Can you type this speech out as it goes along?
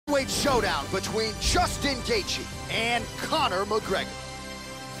heavyweight showdown between Justin Gaethje and Conor McGregor.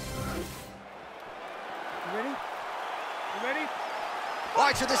 You ready? You ready? All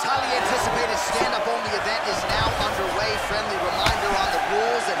right, so this highly anticipated stand-up only event is now underway. Friendly reminder on the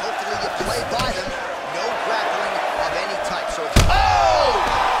rules, and hopefully you play by them. No grappling of any type. So it's... Oh!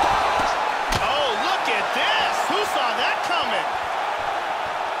 Oh, look at this! Who saw that coming?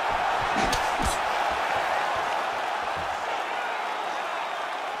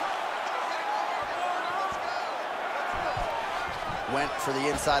 Went for the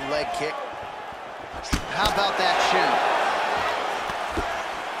inside leg kick. How about that shin?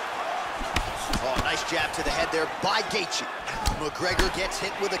 Oh, nice jab to the head there by Gaethje. McGregor gets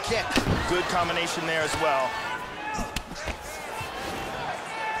hit with a kick. Good combination there as well.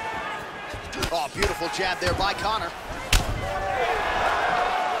 Oh, beautiful jab there by Conor.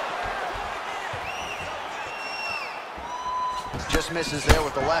 Just misses there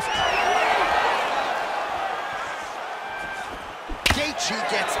with the left. Gaethje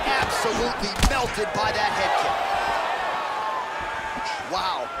gets absolutely melted by that head kick.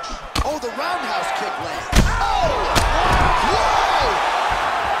 Wow. Oh, the roundhouse kick lands. Oh! Whoa!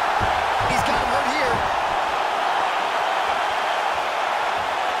 He's got him hurt here.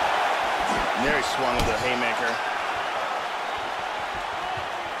 There he swung with a haymaker.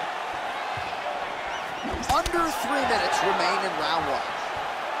 Under 3 minutes remain in round one.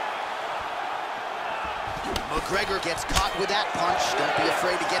 McGregor gets caught with that punch. Don't be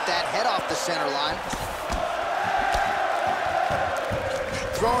afraid to get that head off the center line.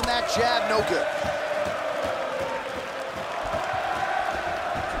 Throwing that jab, no good.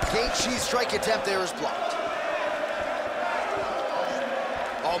 Gaethje's strike attempt there is blocked.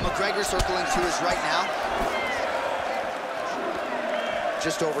 Oh, McGregor circling to his right now.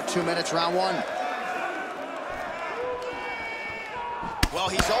 Just over 2 minutes, round one. Well,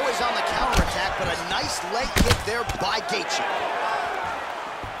 he's always on the counterattack, but a nice leg kick there by Gaethje.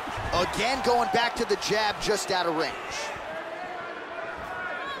 Again, going back to the jab just out of range.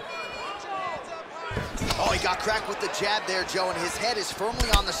 Oh, he got cracked with the jab there, Joe, and his head is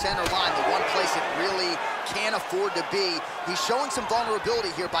firmly on the center line, the one place it really can't afford to be. He's showing some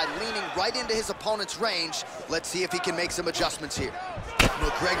vulnerability here by leaning right into his opponent's range. Let's see if he can make some adjustments here.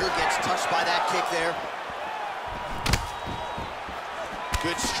 McGregor gets touched by that kick there.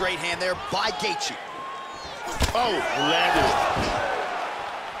 Good straight hand there by Gaethje. Oh, landed it.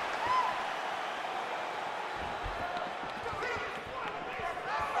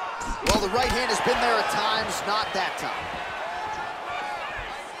 Well, the right hand has been there at times, not that time.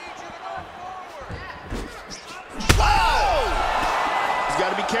 Wow! He's got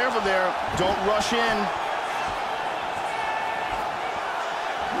to be careful there. Don't rush in.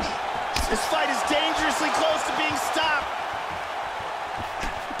 This fight is dangerously close to being stopped.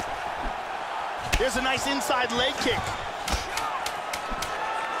 There's a nice inside leg kick.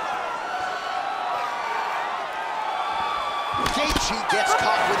 Gaethje gets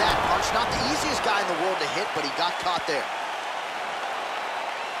caught with that punch. Not the easiest guy in the world to hit, but he got caught there.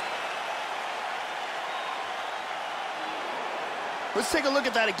 Let's take a look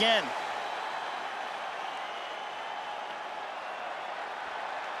at that again.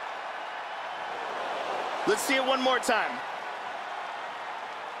 Let's see it one more time.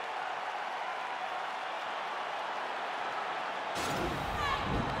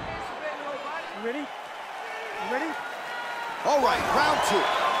 You ready? You ready? All right, round two.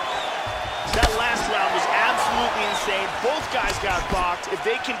 That last round was absolutely insane. Both guys got blocked. If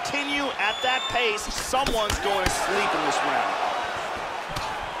they continue at that pace, someone's going to sleep in this round.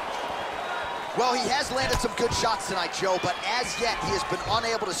 Well, he has landed some good shots tonight, Joe, but as yet, he has been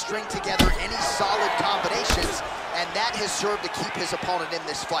unable to string together any solid combinations, and that has served to keep his opponent in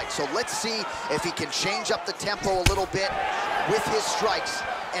this fight. So let's see if he can change up the tempo a little bit with his strikes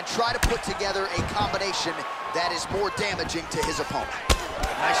and try to put together a combination that is more damaging to his opponent.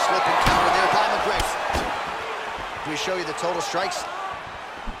 Nice slip and counter there by McGregor. Do we show you the total strikes?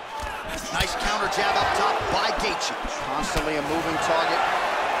 Nice counter jab up top by Gaethje. Constantly a moving target.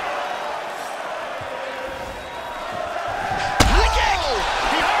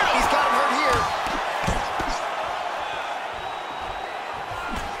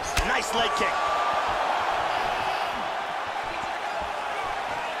 Nice leg kick.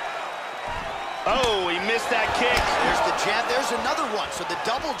 Oh, he missed that kick. There's the jab. There's another one. So the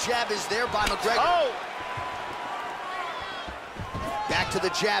double jab is there by McGregor. Oh! Back to the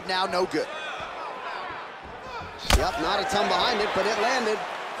jab now. No good. Yep, not a ton behind it, but it landed.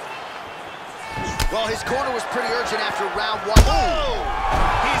 Well, his corner was pretty urgent after round one. Oh!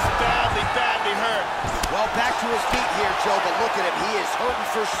 He's badly gotta be hurt. Well, back to his feet here, Joe, but look at him. He is hurting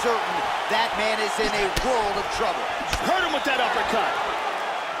for certain. That man is in a world of trouble. Hurt him with that uppercut.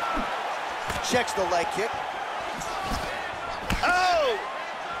 Checks the leg kick. Oh!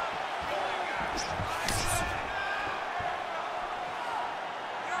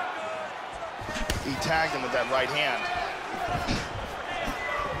 He tagged him with that right hand.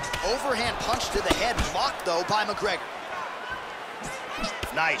 Overhand punch to the head, blocked, though, by McGregor.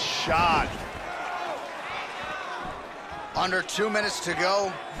 Nice shot. Under 2 minutes to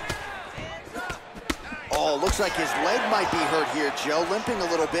go. Oh, looks like his leg might be hurt here, Joe. Limping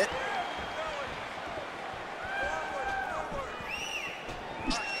a little bit.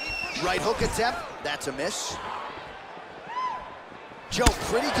 Right hook attempt. That's a miss. Joe,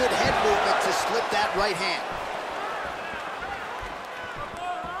 pretty good head movement to slip that right hand.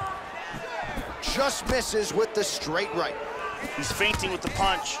 Just misses with the straight right. He's feinting with the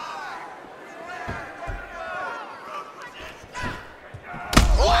punch.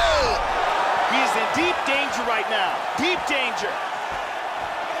 Oh! He is in deep danger right now. Deep danger.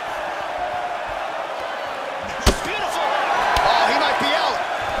 Beautiful. Oh, he might be out.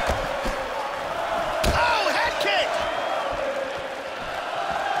 Oh, head kick.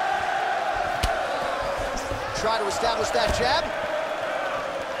 Try to establish that jab.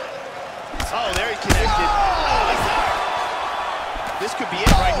 Oh, there he connected. Oh, he's hurt. This could be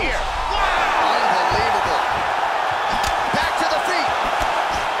it right here. Wow! Unbelievable. Back to the feet.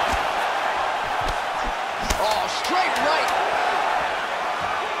 Oh, straight right.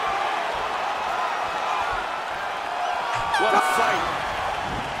 What a fight.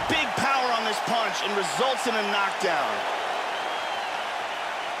 Big power on this punch and results in a knockdown.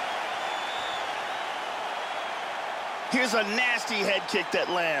 Here's a nasty head kick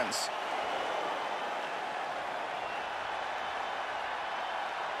that lands.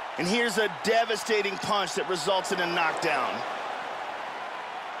 And here's a devastating punch that results in a knockdown.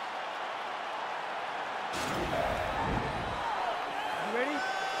 You ready?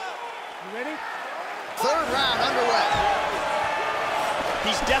 You ready? Third round underway.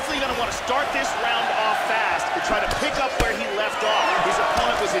 He's definitely going to want to start this round off fast and try to pick up where he left off. His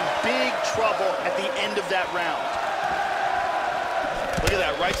opponent was in big trouble at the end of that round. Look at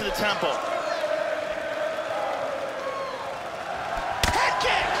that, right to the temple. Head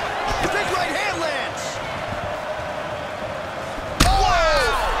kick! The big right hand lands. Oh!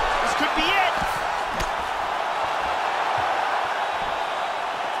 Wow! This could be it.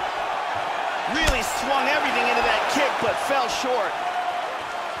 Really swung everything into that kick, but fell short.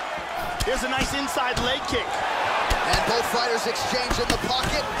 There's a nice inside leg kick. And both fighters exchange in the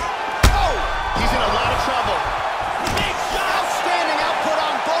pocket. Oh! He's in a lot of trouble. Big shot! Outstanding output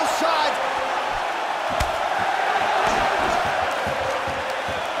on both sides.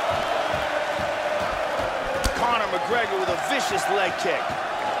 Conor McGregor with a vicious leg kick.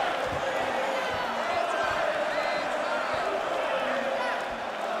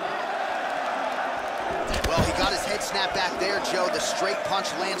 Well, he got his head snapped back there, Joe. The straight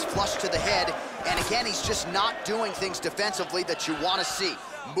punch lands flush to the head. And again, he's just not doing things defensively that you want to see.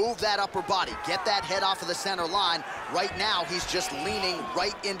 Move that upper body. Get that head off of the center line. Right now, he's just leaning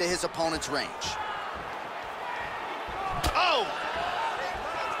right into his opponent's range. Oh!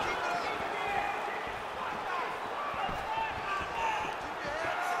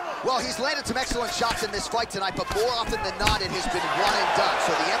 Well, he's landed some excellent shots in this fight tonight, but more often than not, it has been one and done.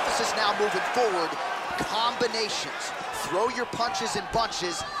 So the emphasis now moving forward, combinations. Throw your punches in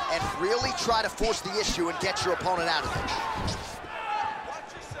bunches and really try to force the issue and get your opponent out of it.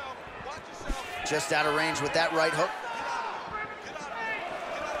 Just out of range with that right hook.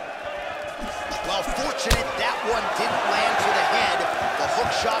 Well, fortunate that one didn't land to the head. The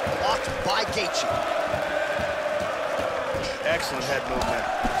hook shot blocked by Gaethje. Excellent head movement.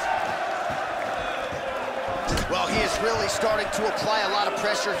 Well, he is really starting to apply a lot of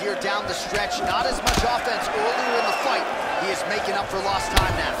pressure here down the stretch. Not as much offense earlier in the fight. He is making up for lost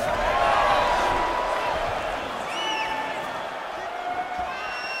time now.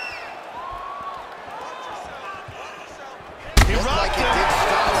 He looked like it did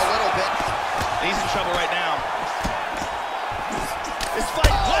stun him a little bit. He's in trouble right now. This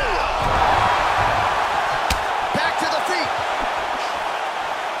fight, whoa! Back to the feet.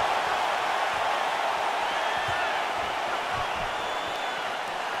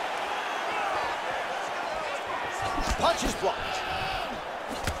 Punch is blocked.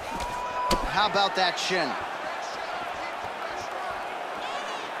 How about that shin?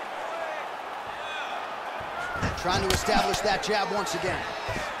 Trying to establish that jab once again.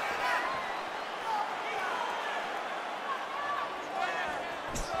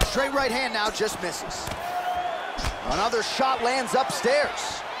 Straight right hand now, just misses. Another shot lands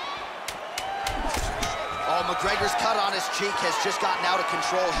upstairs. Oh, McGregor's cut on his cheek has just gotten out of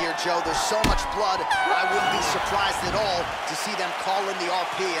control here, Joe. There's so much blood, I wouldn't be surprised at all to see them call in the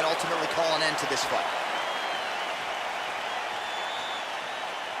RP and ultimately call an end to this fight.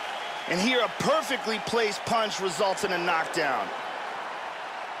 And here, a perfectly placed punch results in a knockdown.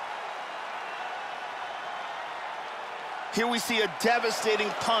 Here we see a devastating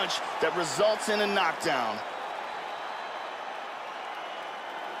punch that results in a knockdown.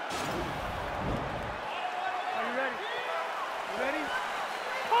 Are you ready? You ready?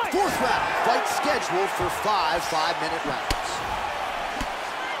 Fight! Fourth round, fight scheduled for 5 5-minute rounds.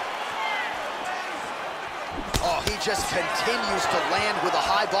 Oh, he just continues to land with a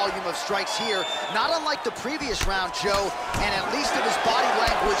high volume of strikes here. Not unlike the previous round, Joe, and at least if his body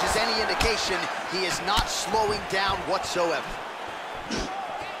language is any indication, he is not slowing down whatsoever.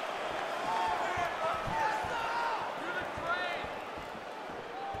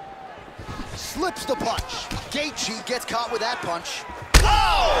 Slips the punch. Gaethje gets caught with that punch.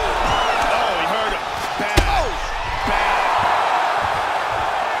 Oh! Oh, he hurt him. Bad. Oh! Bad.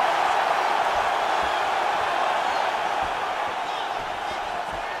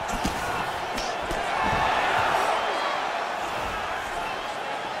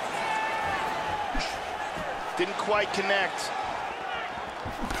 Didn't quite connect.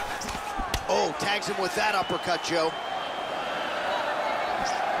 Oh, tags him with that uppercut, Joe.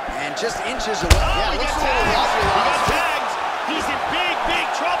 And just inches away. Oh, Yeah, he looks got a little tagged. wobbly. He got tagged. He's in big, big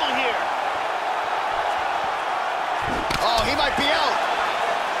trouble here. Oh, he might be out.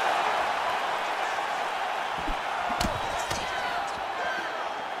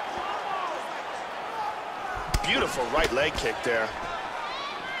 Beautiful right leg kick there.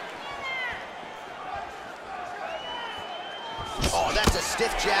 Oh, that's a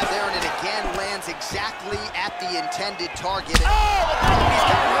stiff jab there, and it again lands exactly at the intended target. Oh, He's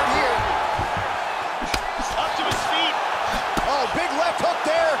got hurt here. up to his feet. Oh, big left hook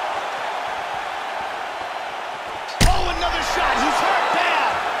there. Oh, another shot. He's hurt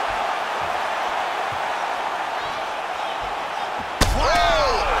bad. Whoa!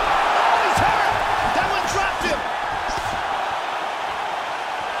 Oh, he's hurt. That one dropped him.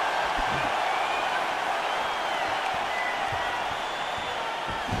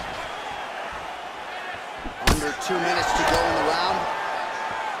 Under 2 minutes to go in the round.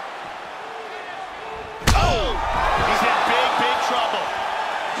 Oh, he's in big, big trouble.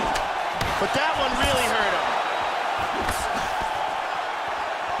 But that one really hurt him.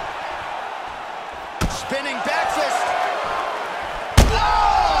 Spinning back fist.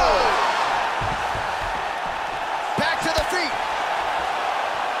 Oh! Back to the feet.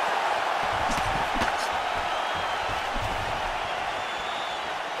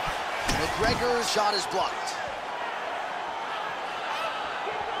 McGregor's shot is blocked.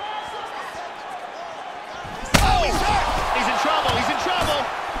 Oh, he's hurt. He's in trouble. He's in trouble.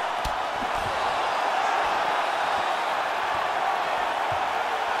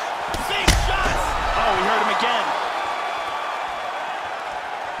 Big shots. Oh, he hurt him again.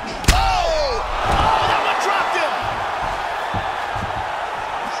 Oh, that one dropped him.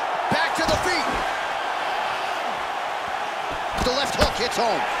 Back to the feet. The left hook hits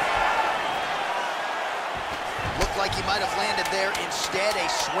home. Looked like he might have landed there. Instead, a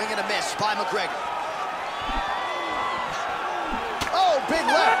swing and a miss by McGregor. Oh, big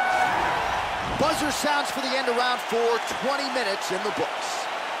left. Buzzer sounds for the end of round 4, 20 minutes in the books.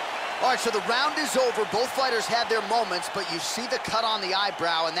 All right, so the round is over. Both fighters had their moments, but you see the cut on the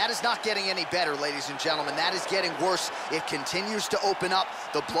eyebrow, and that is not getting any better, ladies and gentlemen. That is getting worse. It continues to open up.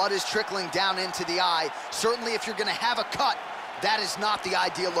 The blood is trickling down into the eye. Certainly, if you're going to have a cut, that is not the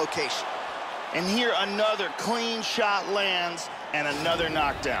ideal location. And here another clean shot lands and another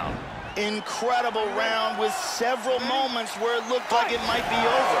knockdown. Incredible round with several moments where it looked like it might be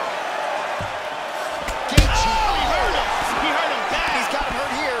over. Gaethje. Oh, he hurt him. He hurt him bad. He's got him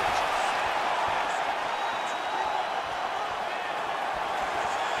hurt here.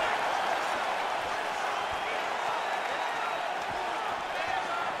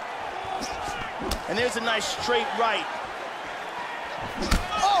 And there's a nice straight right.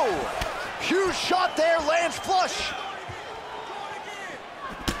 Oh! Huge shot there, lands flush.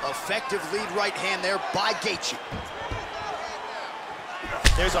 Effective lead right hand there by Gaethje.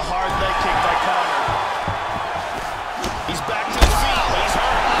 There's a hard leg kick by Conor. He's back to his feet, but he's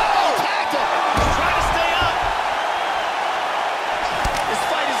hurt. Oh, tagged him. He's trying to stay up. This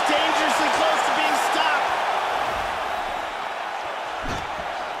fight is dangerously close to being stopped.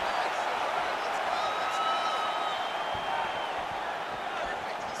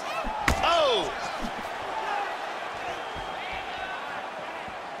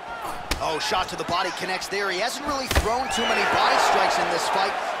 Oh, shot to the body connects there. He hasn't really thrown too many body strikes in this fight,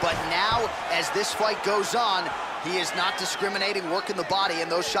 but now, as this fight goes on, he is not discriminating, working the body,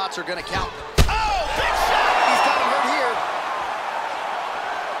 and those shots are gonna count. Oh, big shot! He's got him hurt here.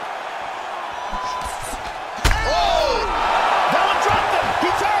 Oh! That one dropped him!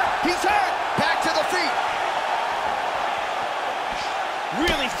 He's hurt! He's hurt! Back to the feet.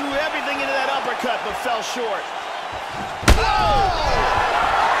 Really threw everything into that uppercut, but fell short. Oh!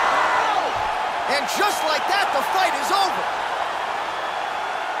 And just like that, the fight is over.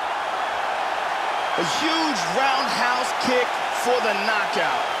 A huge roundhouse kick for the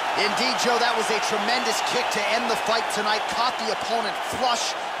knockout. Indeed, Joe, that was a tremendous kick to end the fight tonight. Caught the opponent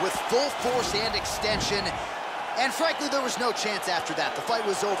flush with full force and extension. And frankly, there was no chance after that. The fight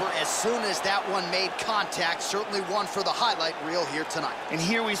was over as soon as that one made contact. Certainly one for the highlight reel here tonight. And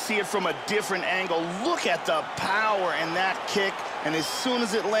here we see it from a different angle. Look at the power in that kick. And as soon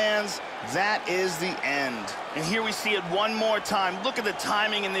as it lands, that is the end. And here we see it one more time. Look at the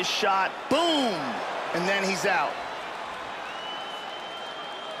timing in this shot. Boom! And then he's out.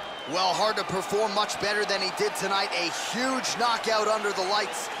 Well, hard to perform much better than he did tonight. A huge knockout under the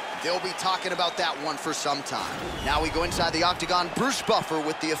lights. They'll be talking about that one for some time. Now we go inside the octagon. Bruce Buffer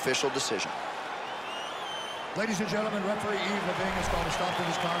with the official decision. Ladies and gentlemen, referee Yves Leving is going to stop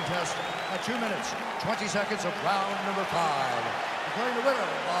this contest at 2 minutes, 20 seconds of round number 5. Declaring the winner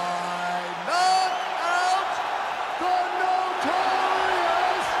by knockout, the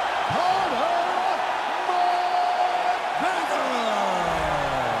notorious Conor McGregor.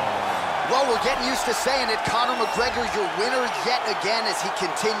 Well, we're getting used to saying it. Conor McGregor, your winner yet again as he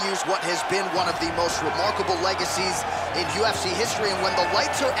continues what has been one of the most remarkable legacies in UFC history. And when the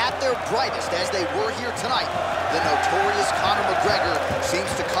lights are at their brightest, as they were here tonight, the notorious Conor McGregor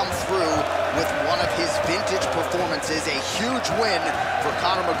seems to come through with one of his vintage performances. A huge win for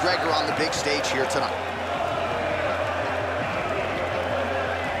Conor McGregor on the big stage here tonight.